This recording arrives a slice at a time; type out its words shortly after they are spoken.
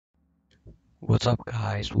What's up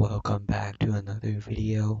guys, welcome back to another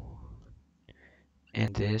video,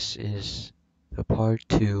 and this is the part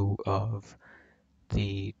 2 of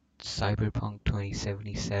the Cyberpunk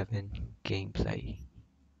 2077 gameplay.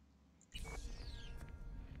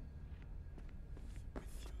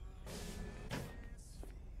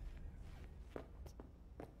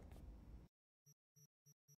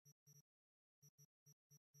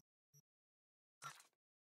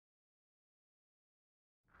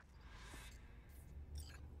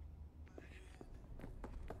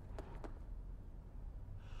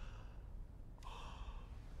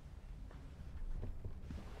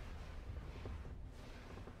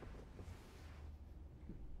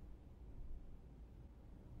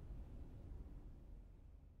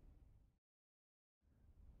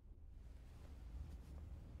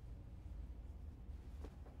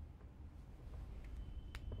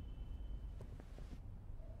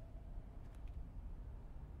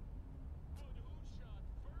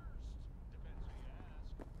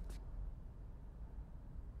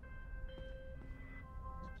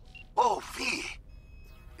 Whoa, V!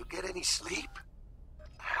 You get any sleep?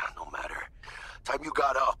 No matter. Time you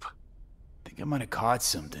got up. Think I might have caught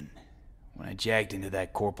something when I jacked into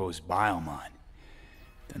that Corpo's biomon.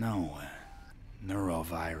 Dunno,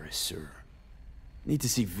 neurovirus or... Need to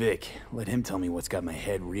see Vic. Let him tell me what's got my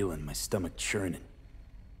head reeling, my stomach churning.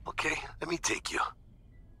 Okay, let me take you.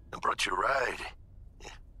 I brought you a ride. Yeah,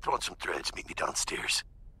 throw on some threads, meet me downstairs.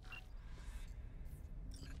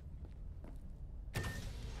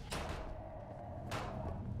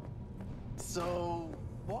 So,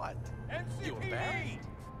 what? You were bad?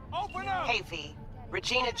 Open up! Hey, V.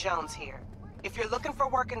 Regina Jones here. If you're looking for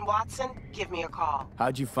work in Watson, give me a call.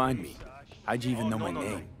 How'd you find me? How'd you even know my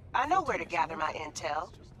name? I know where to gather my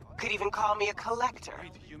intel. Could even call me a collector.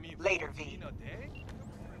 Later, V.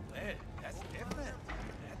 That's different.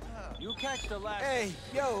 You catch the last. Hey,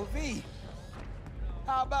 yo, V.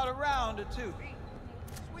 How about a round or two?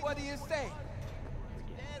 What do you say?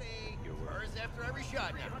 Steady. Yours after every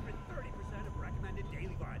shot now. 130% of recommended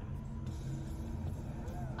daily vitamins.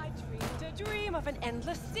 I dreamed a dream of an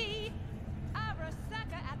endless sea,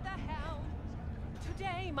 Arasaka at the helm.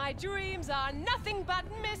 Today my dreams are nothing but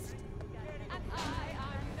mist, and I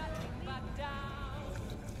am nothing but down.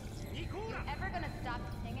 Ever gonna stop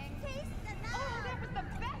singing? Oh, that was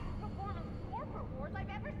the best performance corporate awards I've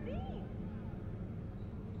ever seen.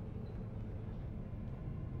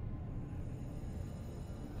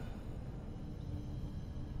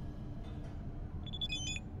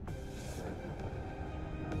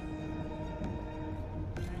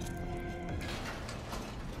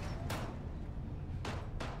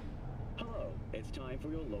 Hello, it's time for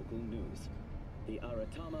your local news. The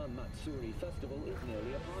Aratama Matsuri Festival is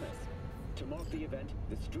nearly upon us. To mark the event,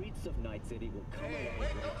 the streets of Night City will come alive with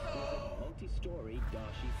exquisite multi-story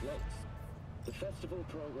dashi floats. The festival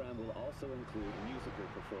program will also include musical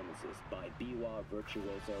performances by biwa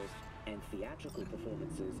virtuosos and theatrical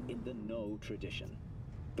performances in the No tradition.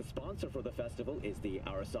 The sponsor for the festival is the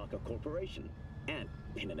Arasaka Corporation, and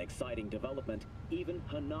in an exciting development, even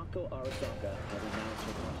Hanako Arasaka has announced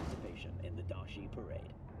her participation in the Dashi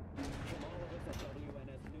Parade. From all of us at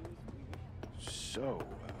WNS News, we wish... So,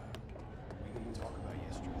 what did you talk about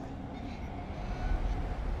yesterday?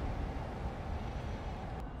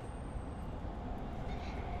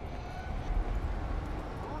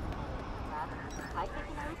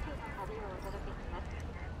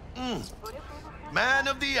 Man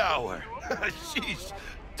of the hour. Sheesh.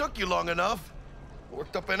 Took you long enough.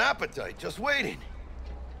 Worked up an appetite, just waiting.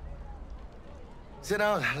 Sit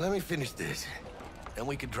down, let me finish this. Then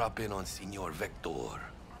we can drop in on Senor Viktor.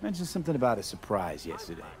 Mentioned something about a surprise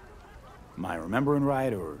yesterday. Am I remembering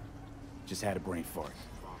right, or just had a brain fart?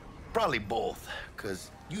 Probably both,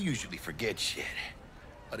 because you usually forget shit.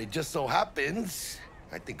 But it just so happens,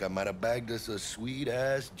 I think I might have bagged us a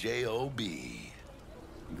sweet-ass J.O.B.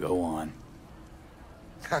 Go on.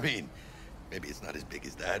 I mean, maybe it's not as big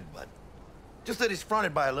as that, but just that it's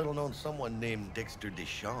fronted by a little-known someone named Dexter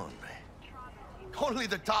Deshawn. Only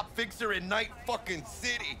the top fixer in Night fucking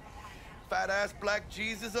City. Fat-ass black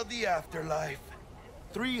Jesus of the afterlife.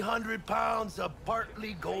 300 pounds of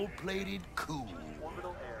partly gold-plated cool.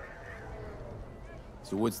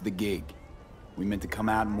 So what's the gig? We meant to come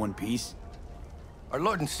out in one piece? Our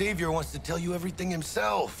Lord and Savior wants to tell you everything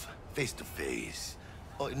himself, face to face.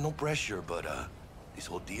 Oh, no pressure, but this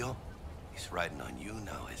whole deal, he's riding on you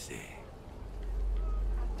now, I say.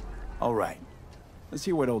 All right. Let's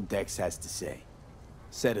hear what old Dex has to say.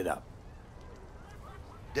 Set it up.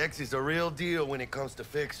 Dex is a real deal when it comes to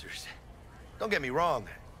fixers. Don't get me wrong,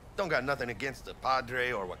 don't got nothing against the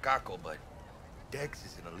Padre or Wakako, but Dex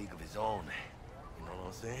is in a league of his own. You know what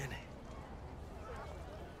I'm saying?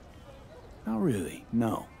 Not really,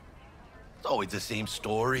 no. It's always the same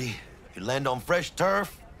story. You land on fresh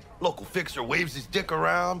turf, local fixer waves his dick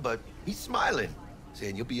around, but he's smiling,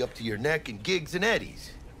 saying you'll be up to your neck in gigs and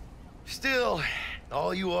eddies. Still,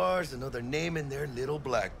 all you are is another name in their little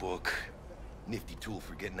black book. Nifty tool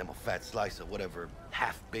for getting them a fat slice of whatever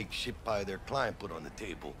half-baked shit pie their client put on the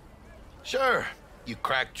table. Sure, you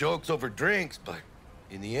crack jokes over drinks, but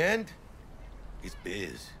in the end, it's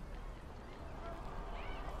biz.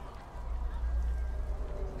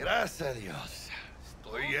 Gracias a Dios.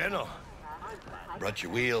 Estoy lleno. Brought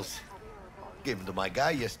your wheels. Gave them to my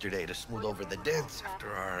guy yesterday to smooth over the dents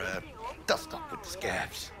after our dust-up with the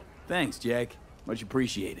scabs. Thanks, Jack. Much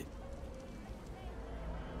appreciated.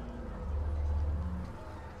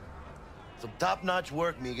 Some top-notch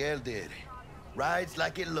work Miguel did. Rides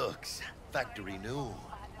like it looks. Factory new.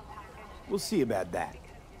 We'll see about that.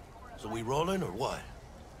 So we rolling or what?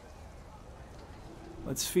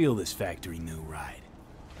 Let's feel this factory new ride.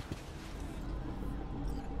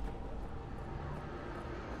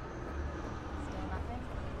 Still nothing?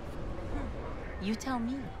 You tell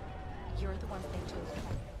me. You're the ones they chose.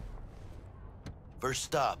 First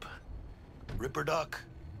stop. Ripper Dock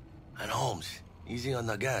and Holmes. Easy on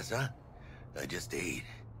the gas, huh? I just ate.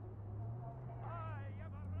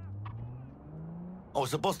 I was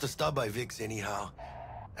supposed to stop by Vic's anyhow.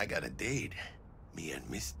 I got a date. Me and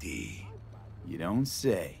Miss D. You don't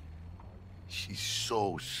say. She's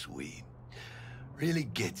so sweet. Really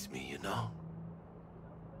gets me, you know?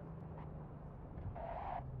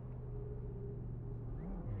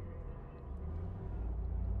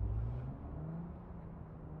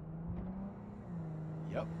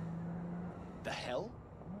 Yep. The hell?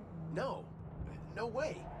 No. No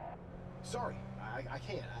way. Sorry. I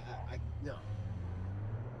can't. No.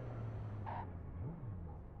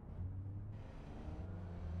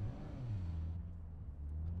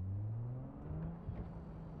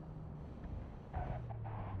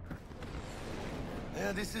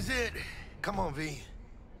 Yeah, this is it. Come on, V.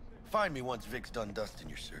 Find me once Vic's done dusting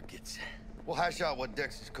your circuits. We'll hash out what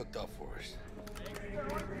Dex has cooked up for us.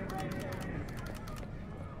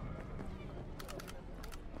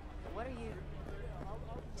 What are you...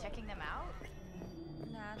 checking them out?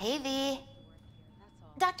 Hey, V.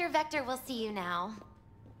 Dr. Vector will see you now.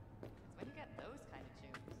 When you get those kind of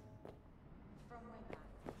tunes. From way back.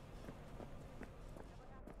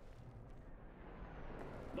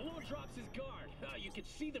 The Lord drops his guard. You can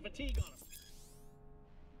see the fatigue on him.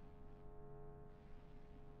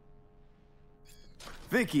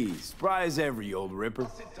 Vicky, spry as ever, you old ripper.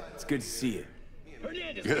 It's good to see you.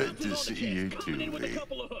 Good to see you too, V.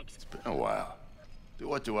 It's been a while. To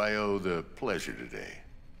what do I owe the pleasure today?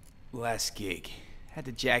 Last gig. Had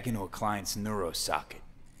to jack into a client's neuro socket.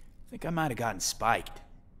 Think I might have gotten spiked.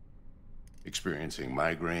 Experiencing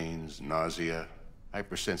migraines, nausea,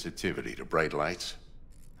 hypersensitivity to bright lights?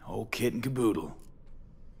 Whole kit and caboodle.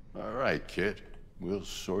 All right, kid. We'll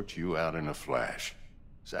sort you out in a flash.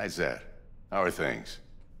 Besides that, how are things?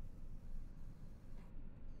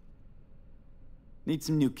 Need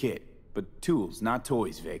some new kit, but tools, not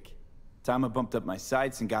toys, Vic. Time I bumped up my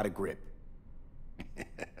sights and got a grip.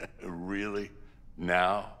 Really?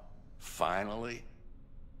 Now? Finally?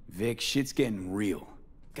 Vic, shit's getting real.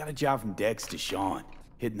 Got a job from Dex to Sean,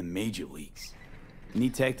 hitting the major leagues.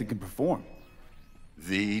 Need tech that can perform.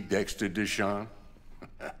 The Dexter Deshawn?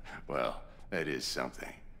 Well, that is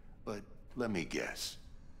something. But let me guess.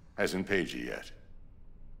 Hasn't paid you yet.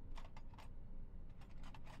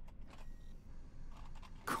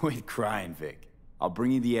 Quit crying, Vic. I'll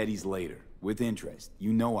bring you the eddies later, with interest.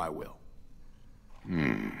 You know I will.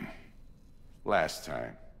 Last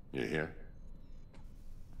time. You hear?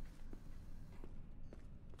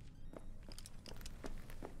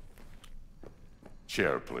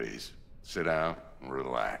 Chair, please. Sit down and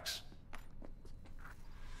relax.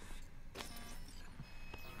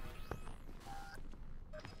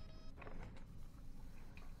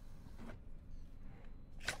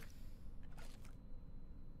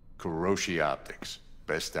 Kuroshi Optics.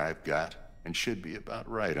 Best I've got, and should be about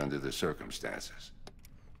right under the circumstances.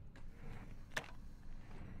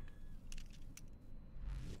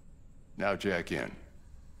 Now jack in.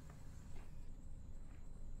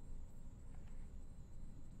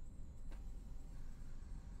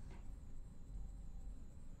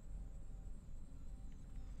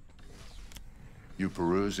 You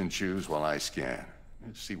peruse and choose while I scan.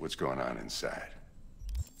 Let's see what's going on inside.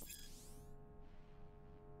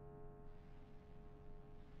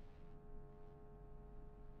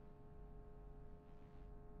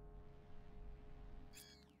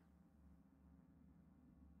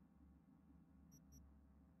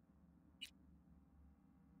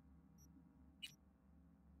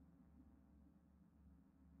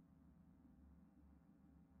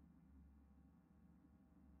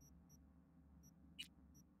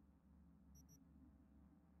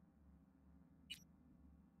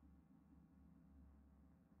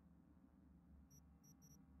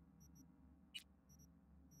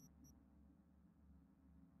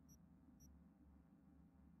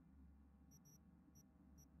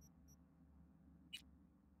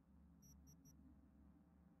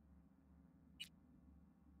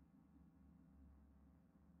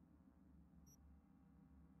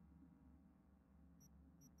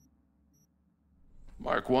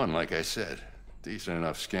 Mark 1, like I said. Decent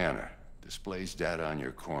enough scanner. Displays data on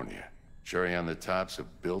your cornea. Cherry on the top's a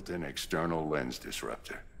built-in external lens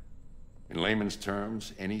disruptor. In layman's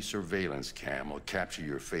terms, any surveillance cam will capture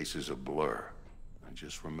your face as a blur. And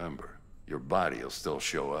just remember, your body will still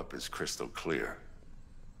show up as crystal clear.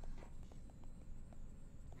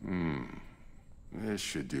 This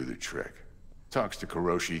should do the trick. Talks to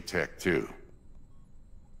Kuroshi Tech, too.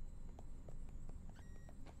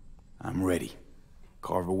 I'm ready.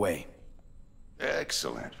 Carve away.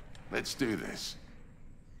 Excellent. Let's do this.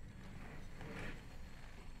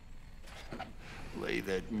 Lay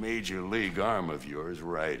that major league arm of yours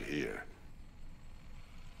right here.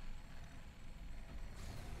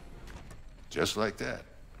 Just like that.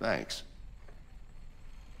 Thanks.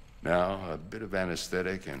 Now, a bit of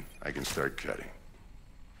anesthetic and I can start cutting.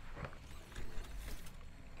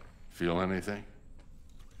 Feel anything?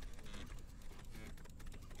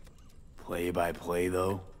 Play by play,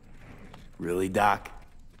 though? Really, Doc?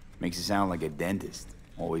 Makes it sound like a dentist.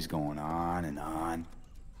 Always going on and on.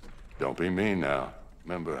 Don't be mean now.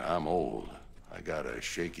 Remember, I'm old. I got a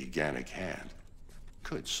shaky Gannic hand.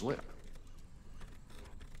 Could slip.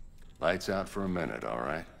 Lights out for a minute, all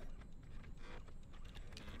right?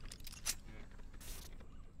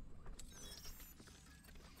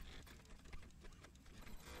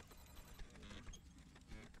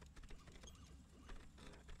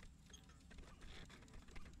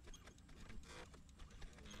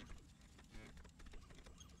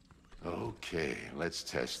 Okay, let's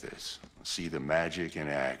test this. See the magic in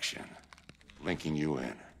action. Linking you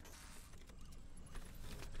in.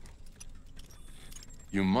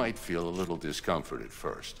 You might feel a little discomfort at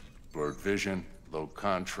first. Blurred vision, low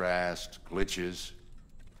contrast, glitches.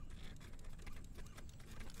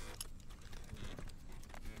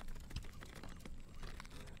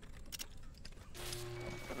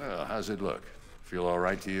 Well, how's it look? Feel all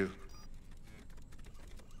right to you?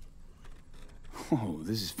 Oh,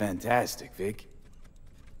 this is fantastic, Vic.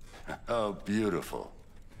 Oh, beautiful.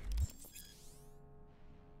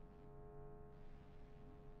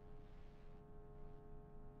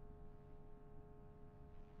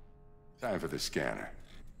 Time for the scanner.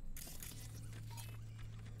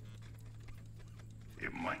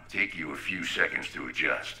 It might take you a few seconds to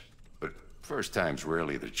adjust, but first time's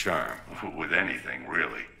rarely the charm, with anything,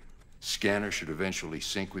 really. Scanner should eventually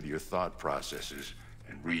sync with your thought processes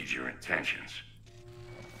and read your intentions.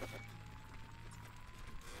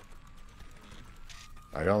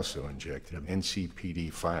 I also injected an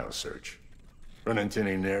NCPD file search. Run into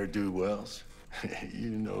any ne'er-do-wells? You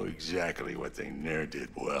know exactly what they ne'er did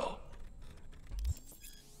well.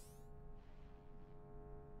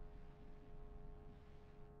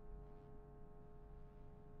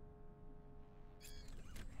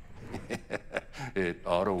 It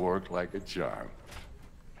ought to work like a charm.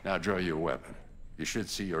 Now draw your weapon. You should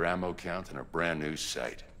see your ammo count in a brand new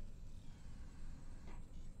sight.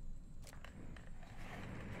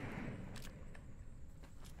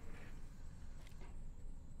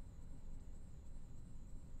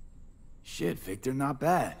 Shit, Victor, not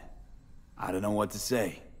bad. I don't know what to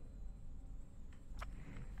say.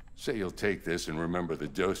 Say you'll take this and remember the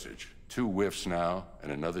dosage. 2 whiffs now,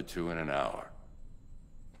 and another 2 in an hour.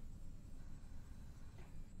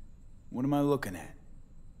 What am I looking at?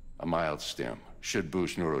 A mild stim. Should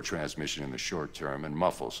boost neurotransmission in the short term and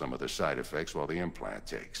muffle some of the side effects while the implant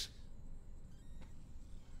takes.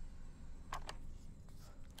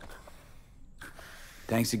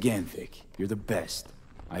 Thanks again, Vic. You're the best.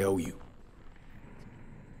 I owe you.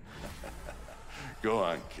 Go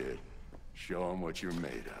on, kid. Show them what you're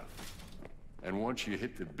made of. And once you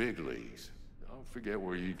hit the big leagues, don't forget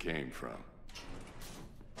where you came from.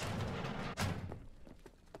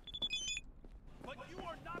 But you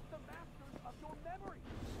are not the masters of your memory.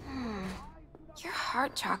 Your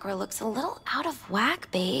heart chakra looks a little out of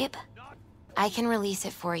whack, babe. I can release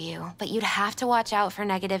it for you, but you'd have to watch out for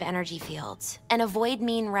negative energy fields and avoid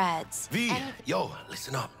mean reds. V, yo,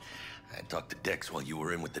 listen up. I talked to Dex while you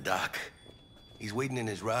were in with the doc. He's waiting in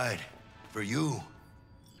his ride. For you.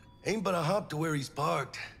 Ain't but a hop to where he's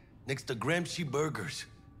parked. Next to Gramsci Burgers.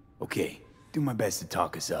 Okay, do my best to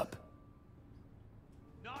talk us up.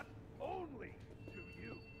 Not only do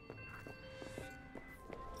you.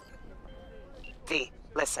 V,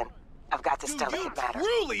 listen. I've got this delicate matter.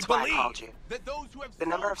 Truly That's why I believe called you. that those who have The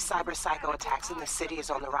number of cyber-psycho attacks in the city is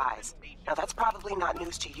on the rise. Now, that's probably not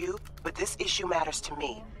news to you, but this issue matters to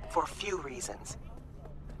me for a few reasons.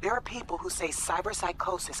 There are people who say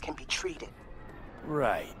cyberpsychosis can be treated.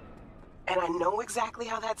 Right. And I know exactly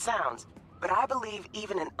how that sounds, but I believe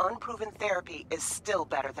even an unproven therapy is still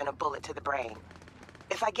better than a bullet to the brain.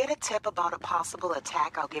 If I get a tip about a possible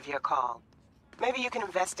attack, I'll give you a call. Maybe you can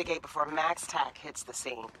investigate before Max Tack hits the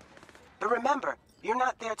scene. But remember, you're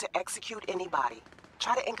not there to execute anybody.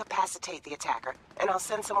 Try to incapacitate the attacker, and I'll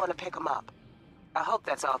send someone to pick him up. I hope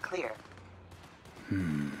that's all clear.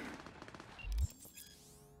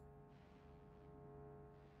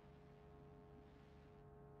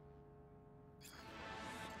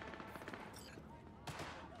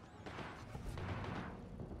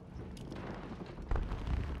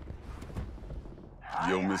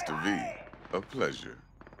 Yo, Mr. V, a pleasure.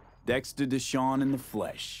 Dexter Deshawn in the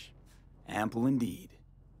flesh. Ample indeed.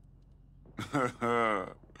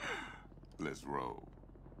 Let's roll.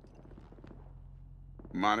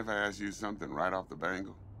 Mind if I ask you something right off the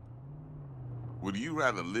bangle? Would you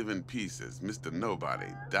rather live in peace as Mr.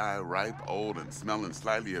 Nobody, die ripe, old, and smelling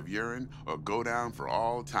slightly of urine, or go down for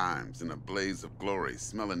all times in a blaze of glory,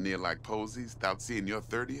 smelling near like posies, without seeing your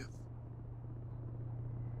 30th?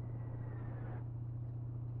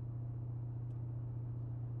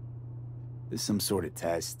 This some sort of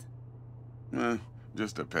test?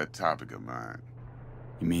 Just a pet topic of mine.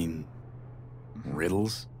 You mean...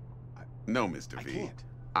 riddles? No, Mr. V. Can't.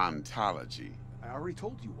 Ontology. I already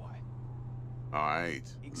told you why. All right,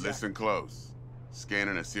 listen close.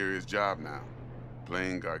 Scanning a serious job now.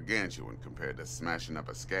 Playing gargantuan compared to smashing up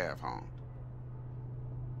a scav haunt.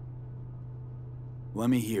 Let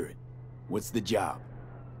me hear it. What's the job?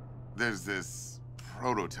 There's this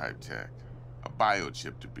prototype tech. A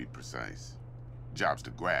biochip to be precise. Job's to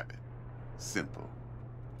grab it. Simple.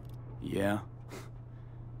 Yeah?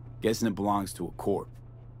 Guessing it belongs to a corp.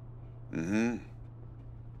 Mm-hmm.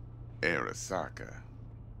 Arasaka.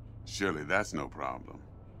 Surely that's no problem.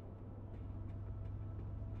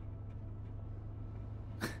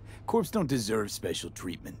 Corps don't deserve special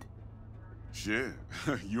treatment. Shit,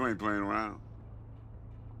 you ain't playing around.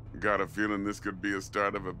 Got a feeling this could be a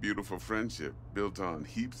start of a beautiful friendship built on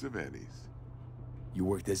heaps of eddies. You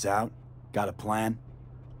work this out? Got a plan?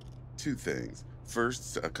 Two things.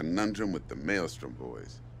 First, a conundrum with the Maelstrom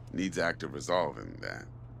boys. Needs active resolving that.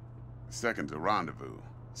 Second, a rendezvous.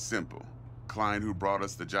 Simple. Client who brought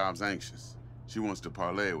us the job's anxious. She wants to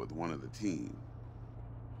parlay with one of the team.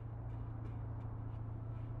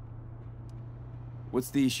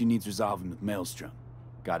 What's the issue needs resolving with Maelstrom?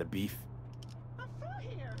 Got a beef?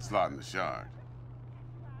 Slotting the shard.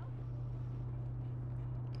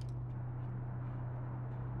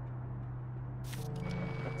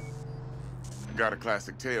 Got a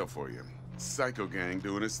classic tale for you. Psycho gang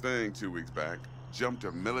doing his thing 2 weeks back. Jumped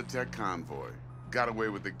a Militech convoy. Got away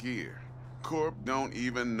with the gear. Corp don't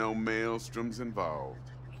even know Maelstrom's involved.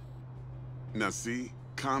 Now see,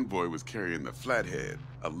 convoy was carrying the Flathead,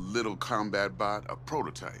 a little combat bot, a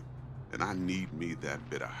prototype. And I need me that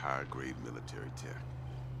bit of high-grade military tech.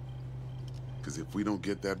 Cause if we don't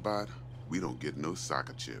get that bot, we don't get no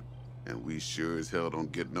soccer chip. And we sure as hell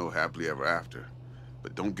don't get no happily ever after.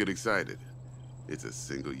 But don't get excited. It's a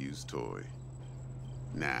single-use toy.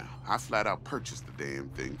 Now, I flat out purchased the damn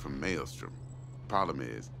thing from Maelstrom. Problem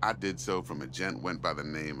is, I did so from a gent went by the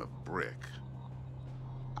name of Brick.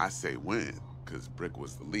 I say when, cause Brick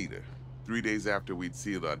was the leader. 3 days after we'd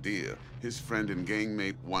sealed our deal, his friend and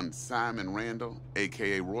gangmate, one Simon Randall,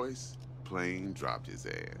 aka Royce, plain dropped his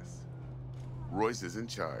ass. Royce is in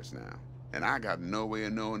charge now, and I got no way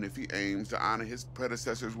of knowing if he aims to honor his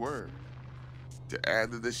predecessor's word. To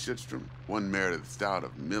add to this shitstrom, one Meredith Stout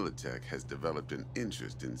of Militech has developed an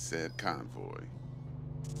interest in said convoy.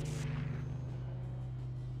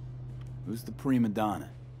 Who's the prima donna?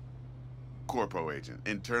 Corpo agent,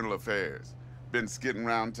 internal affairs. Been skidding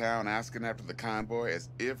around town asking after the convoy as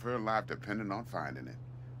if her life depended on finding it.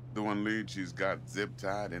 The one lead she's got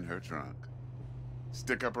zip-tied in her trunk.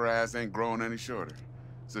 Stick up her ass ain't growing any shorter,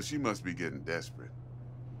 so she must be getting desperate.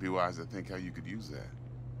 Be wise to think how you could use that.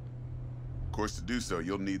 Of course, to do so,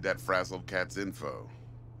 you'll need that frazzled cat's info.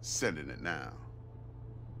 Sending it now.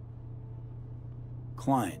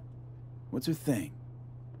 Client. What's her thing?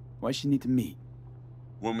 Why's she need to meet?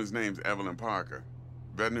 Woman's name's Evelyn Parker.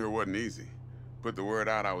 Vetting her wasn't easy. Put the word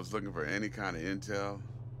out I was looking for any kind of intel.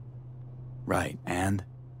 Right, and?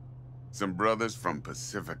 Some brothers from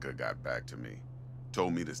Pacifica got back to me.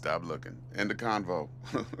 Told me to stop looking. End of convo.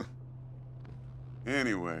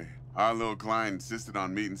 Anyway, our little client insisted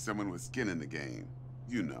on meeting someone with skin in the game.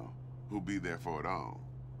 You know, who'll be there for it all.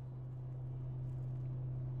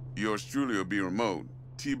 Yours truly will be remote.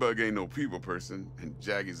 T-Bug ain't no people person, and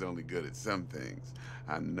Jaggy's only good at some things.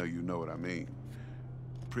 I know you know what I mean.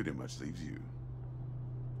 Pretty much leaves you.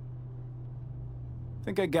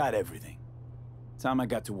 Think I got everything. Time I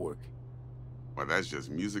got to work. Well, that's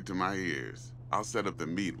just music to my ears. I'll set up the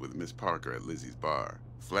meet with Miss Parker at Lizzie's bar.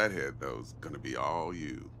 Flathead, though's gonna be all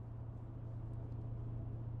you.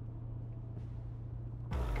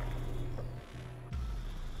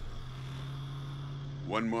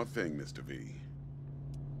 One more thing, Mr. V.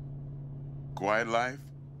 Quiet life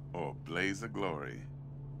or blaze of glory?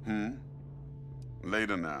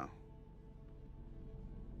 Later now.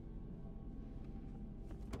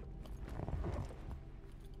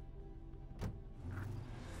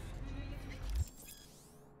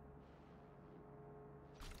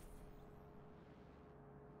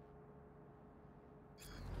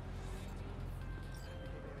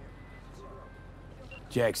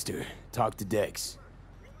 Jackster, talk to Dex.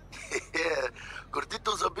 Yeah,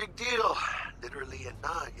 Gordito's a big deal. Literally and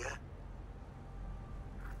not, yeah?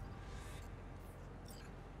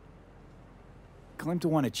 Claimed to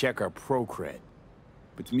want to check our pro cred,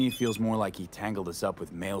 but to me it feels more like he tangled us up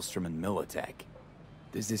with Maelstrom and Militech.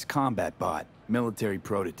 There's this combat bot, military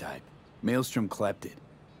prototype. Maelstrom clept it.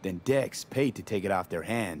 Then Dex paid to take it off their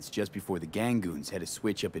hands just before the Gangoons had a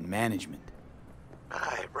switch up in management.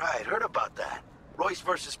 Right, heard about that. Royce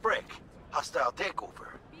versus Brick. Hostile takeover.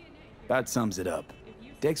 About sums it up.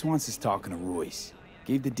 Dex wants us talking to Royce.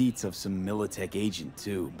 Gave the deets of some Militech agent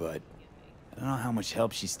too, but I don't know how much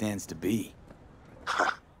help she stands to be.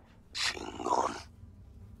 Chingon.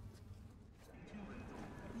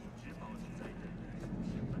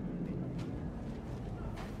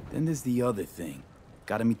 Then there's the other thing.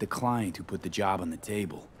 Gotta meet the client who put the job on the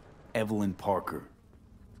table. Evelyn Parker.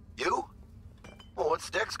 You? Well,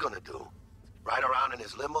 what's Dex gonna do? Ride around in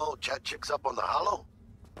his limo, chat chicks up on the hollow?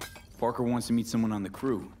 Parker wants to meet someone on the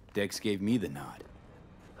crew. Dex gave me the nod.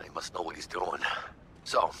 He must know what he's doing.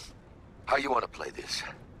 So, how you want to play this?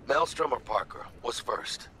 Maelstrom or Parker? What's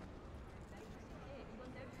first?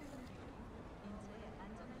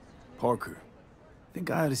 Parker.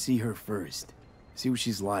 Think I ought to see her first. See what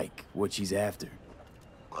she's like, what she's after.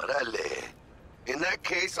 Orale. In that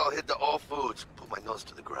case, I'll hit the all foods, put my nose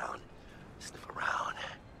to the ground, sniff around.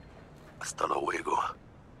 Hasta luego.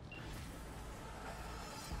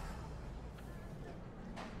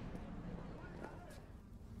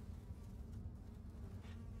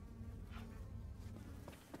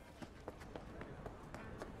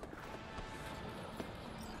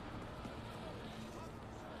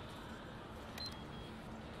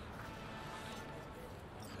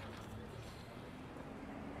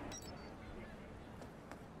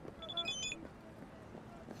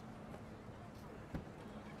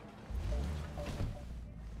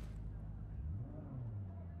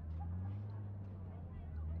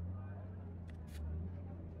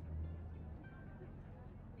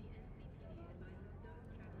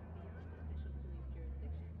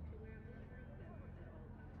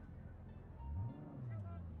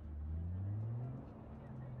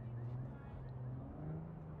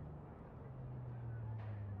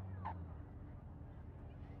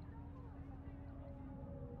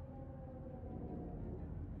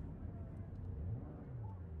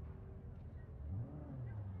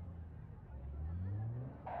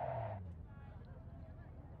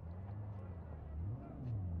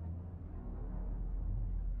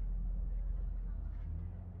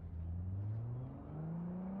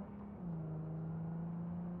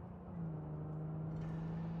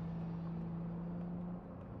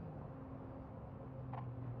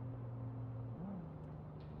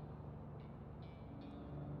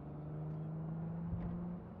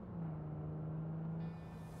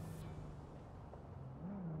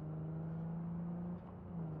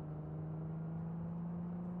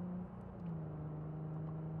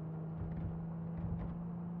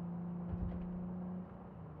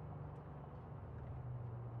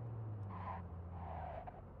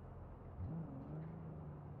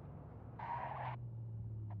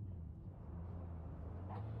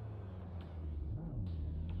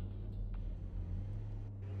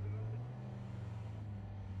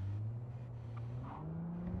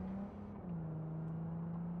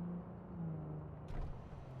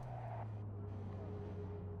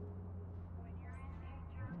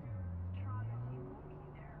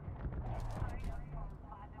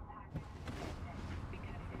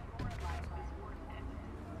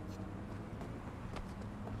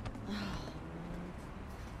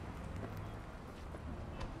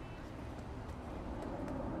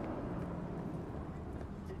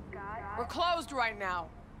 We're closed right now.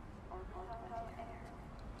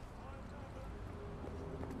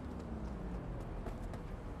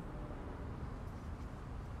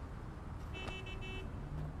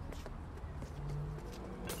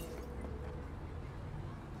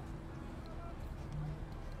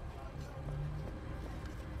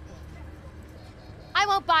 I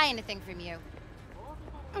won't buy anything from you.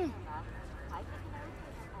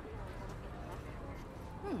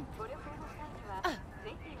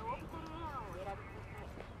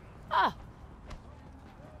 Ah.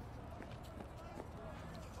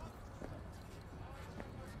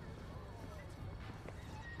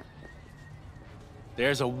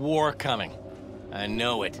 There's a war coming. I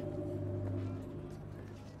know it.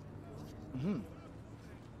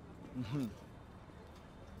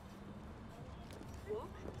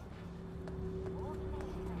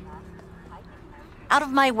 Out of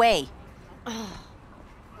my way.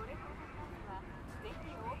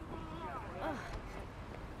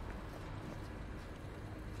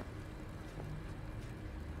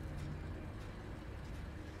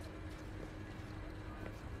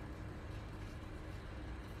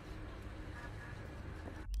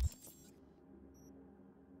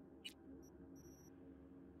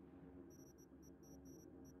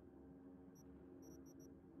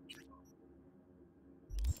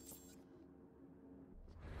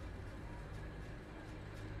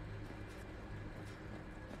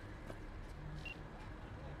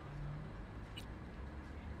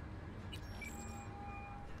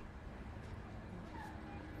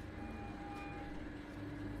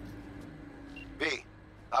 V,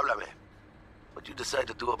 háblame. What'd you decide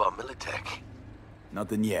to do about Militech?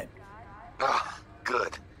 Nothing yet. Ah,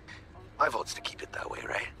 good. My vote's to keep it that way,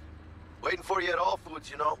 right? Waiting for you at All Foods,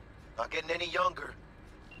 you know. Not getting any younger.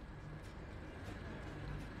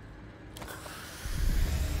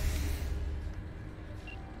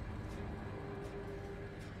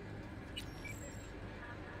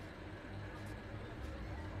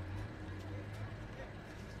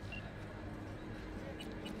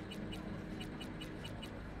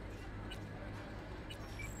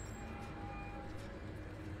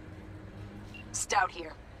 Stout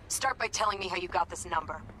here. Start by telling me how you got this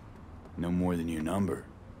number. No more than your number.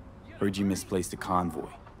 Heard you misplaced a convoy.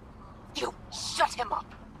 You shut him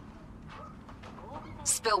up.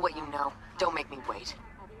 Spill what you know. Don't make me wait.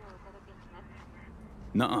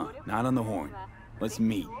 Nuh-uh, not on the horn. Let's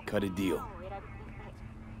meet, cut a deal.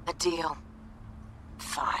 A deal.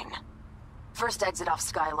 Fine. First exit off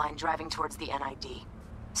Skyline, driving towards the NID.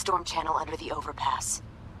 Storm channel under the overpass.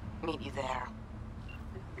 Meet you there.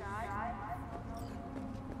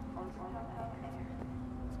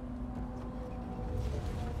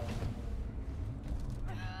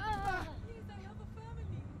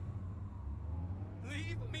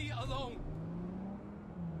 Leave me alone.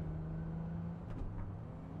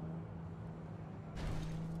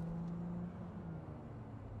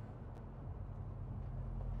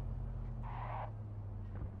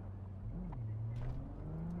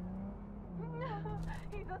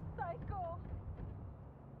 He's a psycho.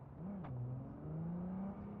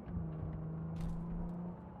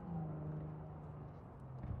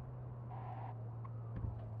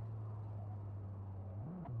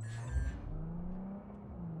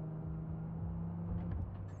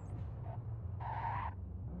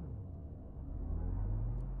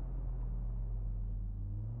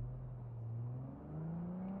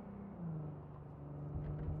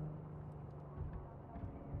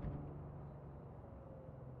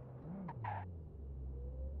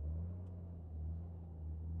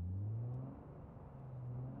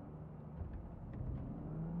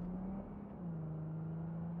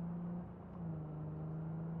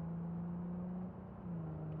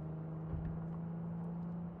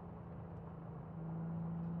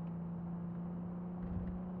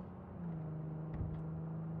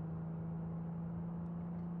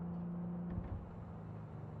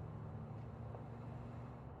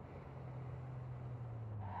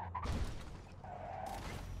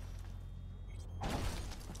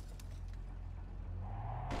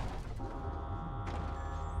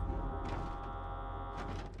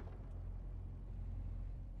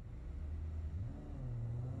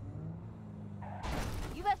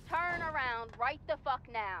 You best turn around right the fuck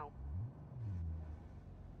now.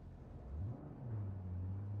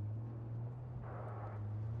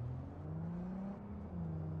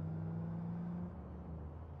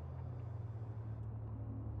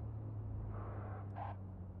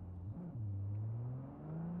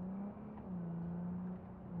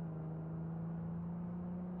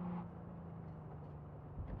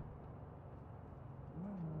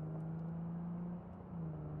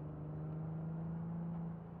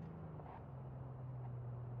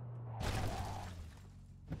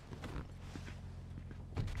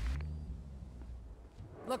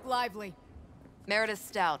 Look lively. Meredith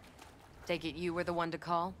Stout. Take it you were the one to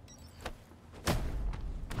call?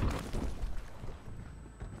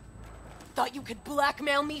 Thought you could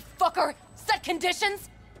blackmail me, fucker? Set conditions?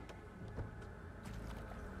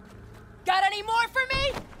 Got any more for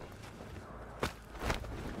me?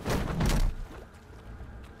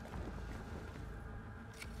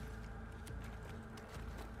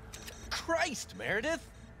 Christ, Meredith!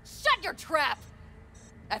 Shut your trap!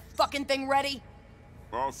 That fucking thing ready?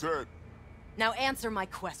 All set. Now answer my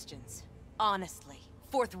questions. Honestly,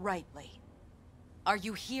 forthrightly. Are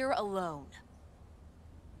you here alone?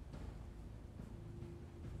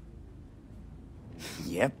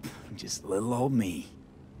 Yep, just little old me.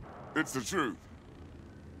 It's the truth.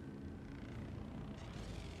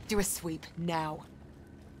 Do a sweep, now.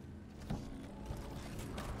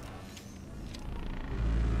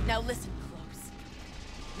 Now listen close.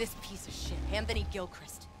 This piece of shit, Anthony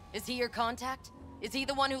Gilchrist. Is he your contact? Is he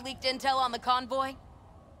the one who leaked intel on the convoy?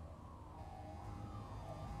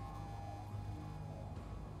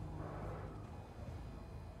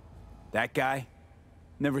 That guy?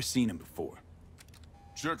 Never seen him before.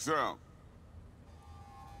 Checks out.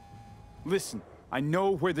 Listen, I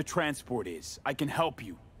know where the transport is. I can help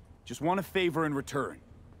you. Just want a favor in return.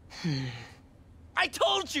 I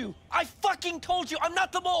told you! I fucking told you! I'm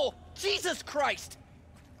not the mole! Jesus Christ!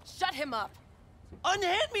 Shut him up!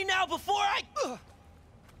 Unhand me now before I...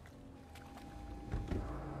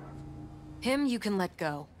 Him you can let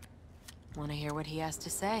go. Want to hear what he has to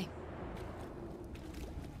say?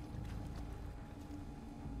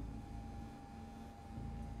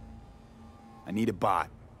 I need a bot.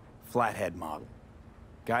 Flathead model.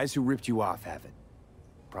 Guys who ripped you off have it.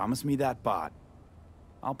 Promise me that bot.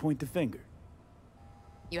 I'll point the finger.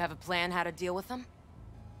 You have a plan how to deal with them?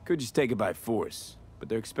 Could just take it by force, but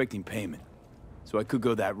they're expecting payment. So I could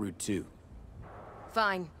go that route too.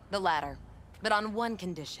 Fine, the latter. But on one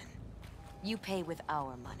condition. You pay with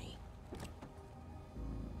our money.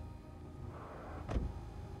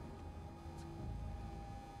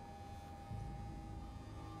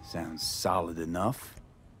 Sounds solid enough.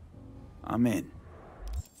 I'm in.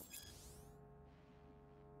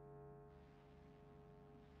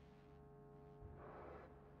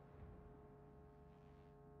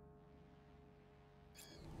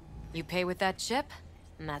 You pay with that chip,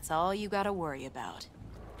 and that's all you gotta worry about.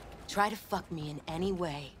 Try to fuck me in any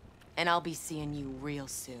way, and I'll be seeing you real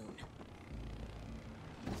soon.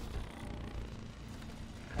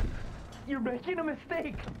 You're making a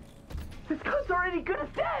mistake. This cunt's already good as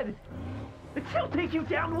dead. And she'll take you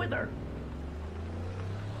down with her.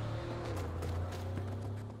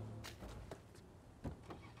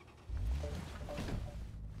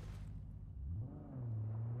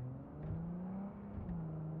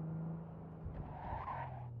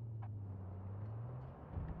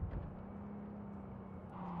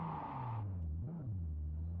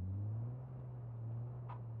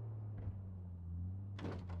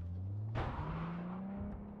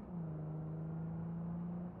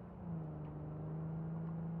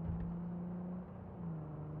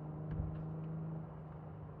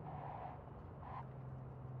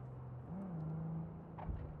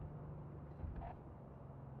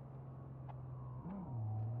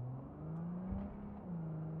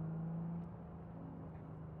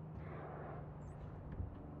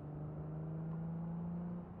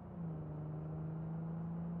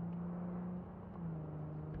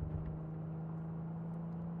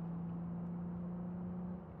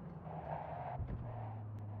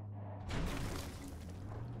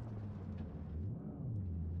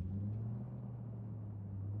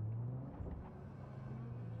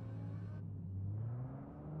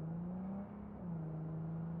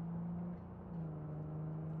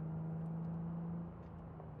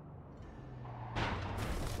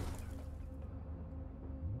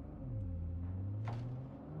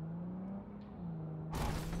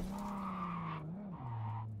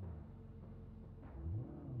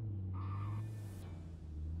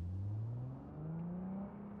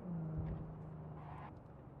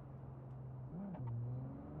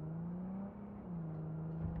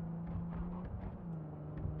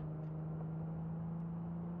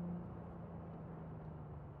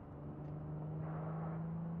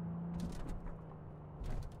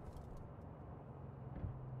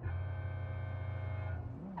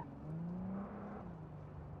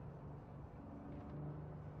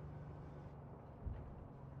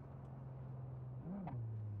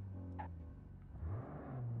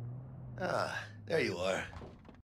 Ah, there you are.